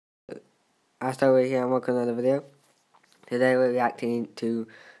Astro here and welcome to another video. Today we're reacting to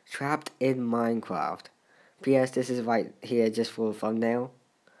Trapped in Minecraft. P.S. This is right here just for a thumbnail.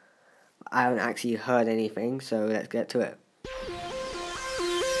 I haven't actually heard anything, so let's get to it.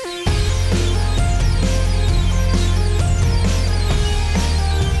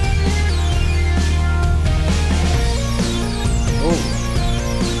 Oh,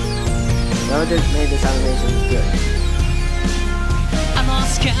 whoever made this animation is good. I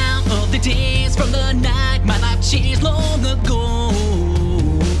lost count of the days from the night my life changed long ago.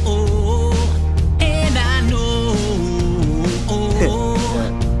 And I know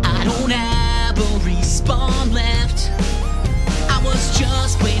I don't have a respawn left. I was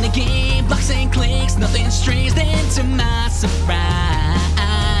just playing a game, blocks and clicks, nothing strange. Then to my surprise,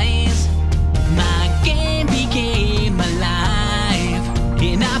 my game became alive,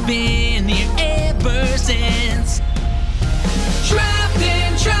 and I've been here ever since. Trapped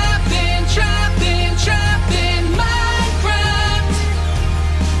in Minecraft.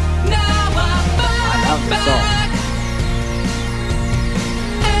 Now I'm back.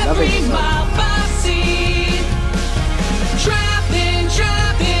 Every mile I see. Trapped in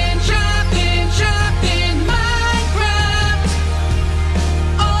Minecraft.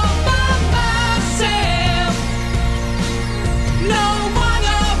 All by myself. No one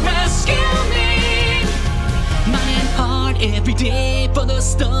to rescue me. Mine hard every day for the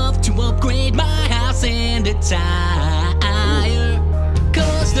stuff to upgrade my house and attire.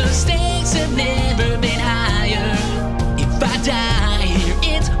 Cause the stakes have never been higher. If I die here,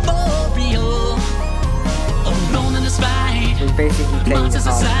 it's for real. Alone in this fight, monsters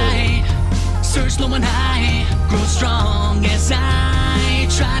aside, search low and high, grow strong as I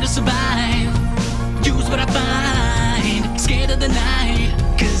try to survive. Use what I find, scared of the night,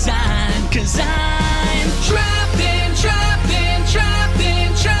 cause I'm trapped in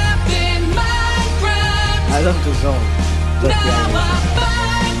Minecraft. I love the song. Now I'm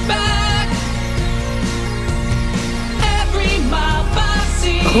back. Every mile I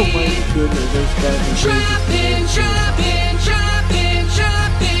see. Oh my goodness, this guy is Trapped in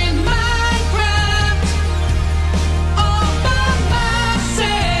Minecraft. All by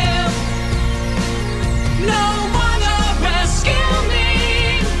myself. No one to rescue me.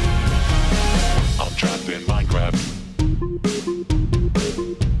 I'm trapped in Minecraft.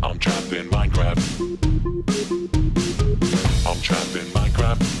 I'm trapped in Minecraft. I'm trapped in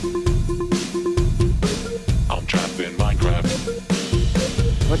Minecraft. I'm trapped in Minecraft.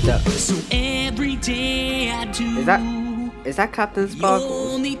 What the? So every day I do. Is that Captain the Sparkles?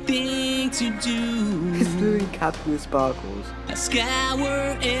 only thing to do. It's literally Captain Sparkles. I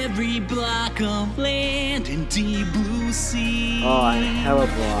scour every block of land and deep blue sea. Oh, hella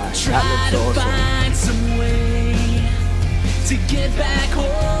blind. Try That to looks awesome. find some way to get back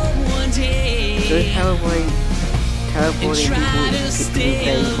home one day. So teleporting And people try to to stay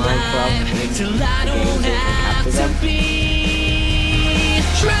play Minecraft alive and till I games don't and have capture to them. be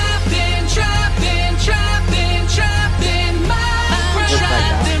trapped in Minecraft. Looks like that.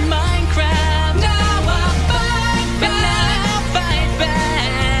 Trapped in Minecraft. Now I'm fight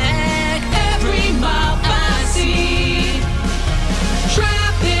back. Every mile I see.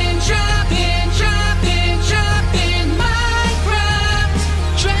 Trapped in Minecraft.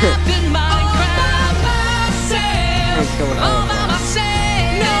 Trapped in Minecraft. All by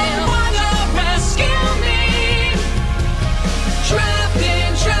myself. No one to rescue me. Trapped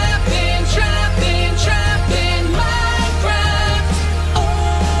in Minecraft. Oh,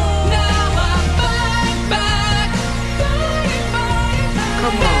 now I'm back.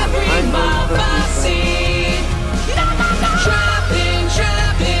 Come on, Every I'm mile I see. Trapped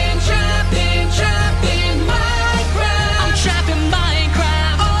in Minecraft. I'm trapped in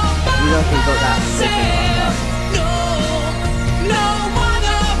Minecraft. All by You definitely got that myself. No one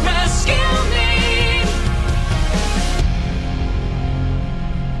to rescue me.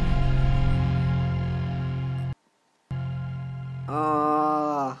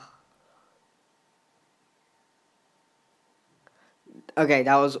 Okay,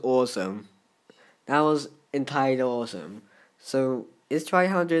 that was awesome. That was entirely awesome. So, is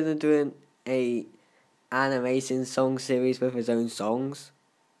TryHardNinja doing a animation song series with his own songs?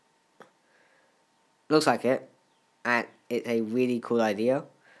 Looks like it. And it's a really cool idea.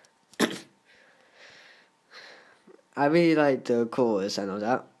 I really like the chorus and all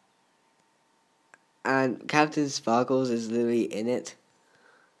that. And Captain Sparkles is literally in it.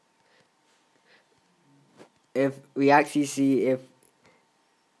 If we actually see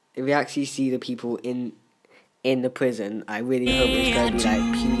the people in the prison. I really hope it's going to be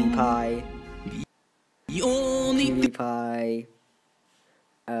like PewDiePie,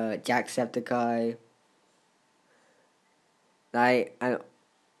 Jacksepticeye, like, and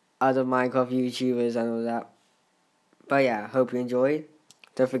other Minecraft YouTubers and all that. But yeah, hope you enjoyed.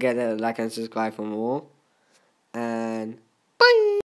 Don't forget to like and subscribe for more.